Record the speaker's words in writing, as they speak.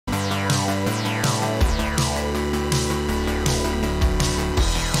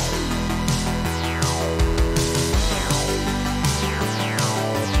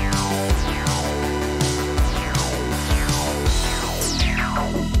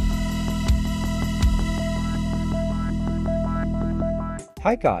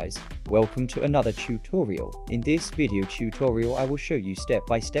Hi guys, welcome to another tutorial. In this video tutorial I will show you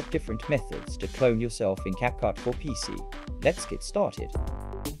step-by-step different methods to clone yourself in CapCut for PC. Let's get started.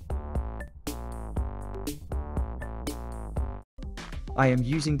 I am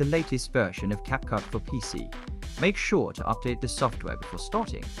using the latest version of CapCut for PC. Make sure to update the software before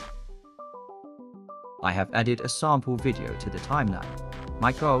starting. I have added a sample video to the timeline.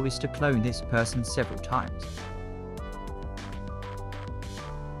 My goal is to clone this person several times.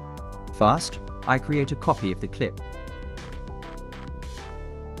 First, I create a copy of the clip.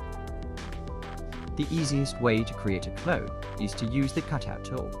 The easiest way to create a clone is to use the cutout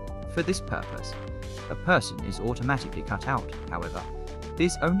tool. For this purpose, a person is automatically cut out. However,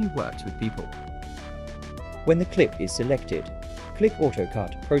 this only works with people. When the clip is selected, click Auto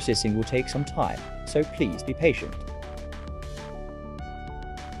Cut. Processing will take some time, so please be patient.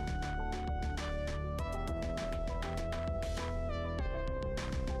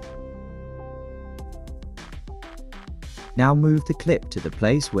 Now move the clip to the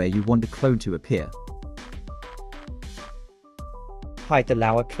place where you want the clone to appear. Hide the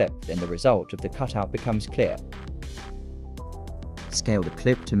lower clip, then the result of the cutout becomes clear. Scale the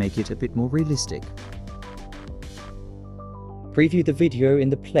clip to make it a bit more realistic. Preview the video in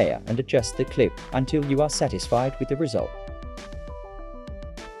the player and adjust the clip until you are satisfied with the result.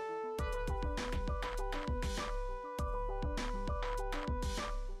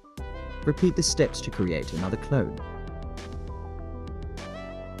 Repeat the steps to create another clone.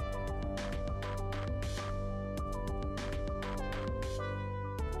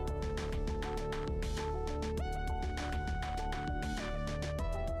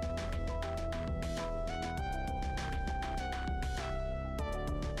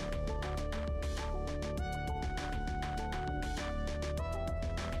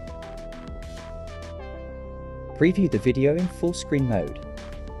 Preview the video in full screen mode.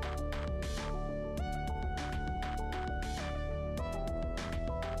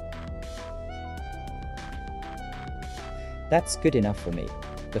 That's good enough for me.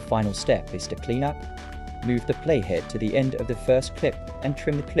 The final step is to clean up. Move the playhead to the end of the first clip and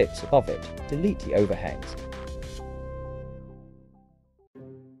trim the clips above it. Delete the overhangs.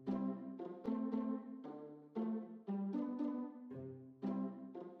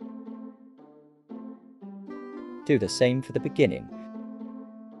 Do the same for the beginning.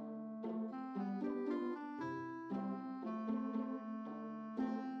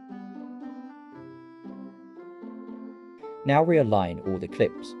 Now realign all the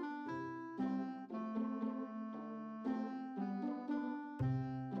clips.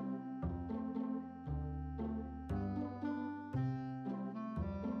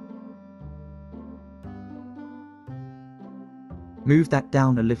 Move that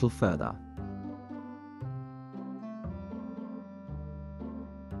down a little further.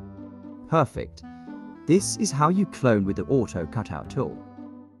 Perfect. This is how you clone with the Auto Cutout tool.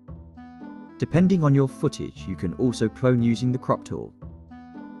 Depending on your footage, you can also clone using the crop tool.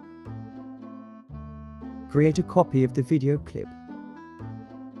 Create a copy of the video clip.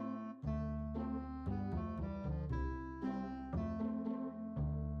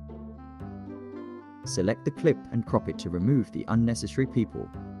 Select the clip and crop it to remove the unnecessary people.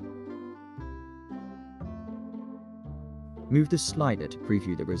 Move the slider to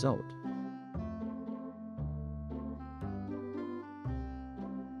preview the result.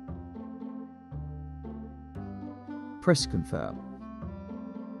 Press confirm.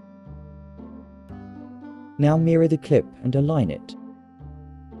 Now mirror the clip and align it.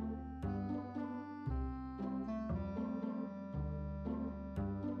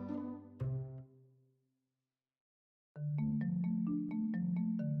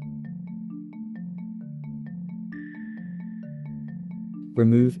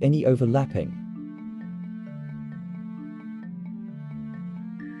 Remove any overlapping.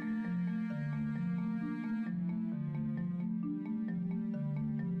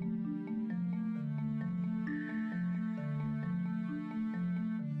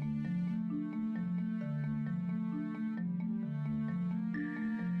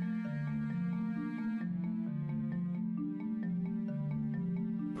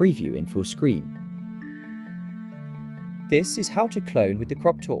 Preview in full screen. This is how to clone with the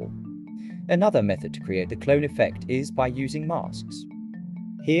crop tool. Another method to create the clone effect is by using masks.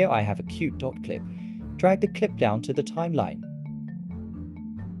 Here I have a cute dot clip. Drag the clip down to the timeline.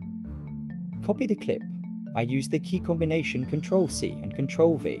 Copy the clip. I use the key combination Ctrl+C and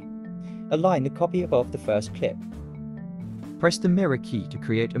Ctrl+V. Align the copy above the first clip. Press the mirror key to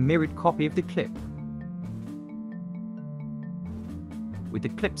create a mirrored copy of the clip. With the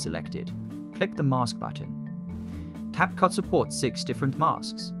clip selected, click the mask button. CapCut supports 6 different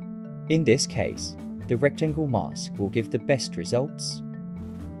masks. In this case, the rectangle mask will give the best results.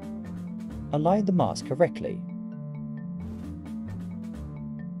 Align the mask correctly.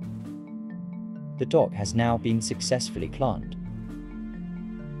 The dog has now been successfully cloned.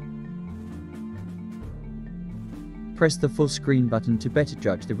 Press the full screen button to better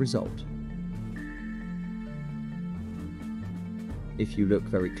judge the result. If you look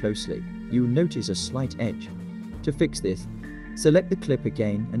very closely, you will notice a slight edge. To fix this, select the clip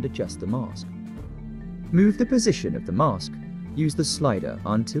again and adjust the mask. Move the position of the mask. Use the slider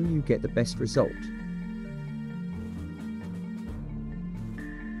until you get the best result.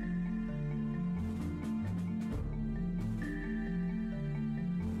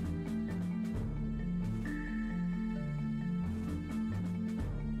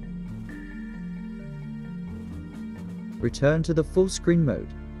 Return to the full screen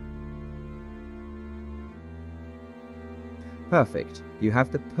mode. Perfect, you have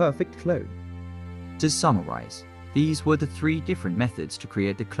the perfect clone. To summarize, these were the 3 different methods to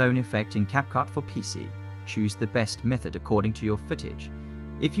create the clone effect in CapCut for PC. Choose the best method according to your footage.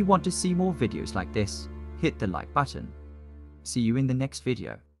 If you want to see more videos like this, hit the like button. See you in the next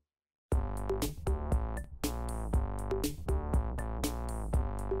video.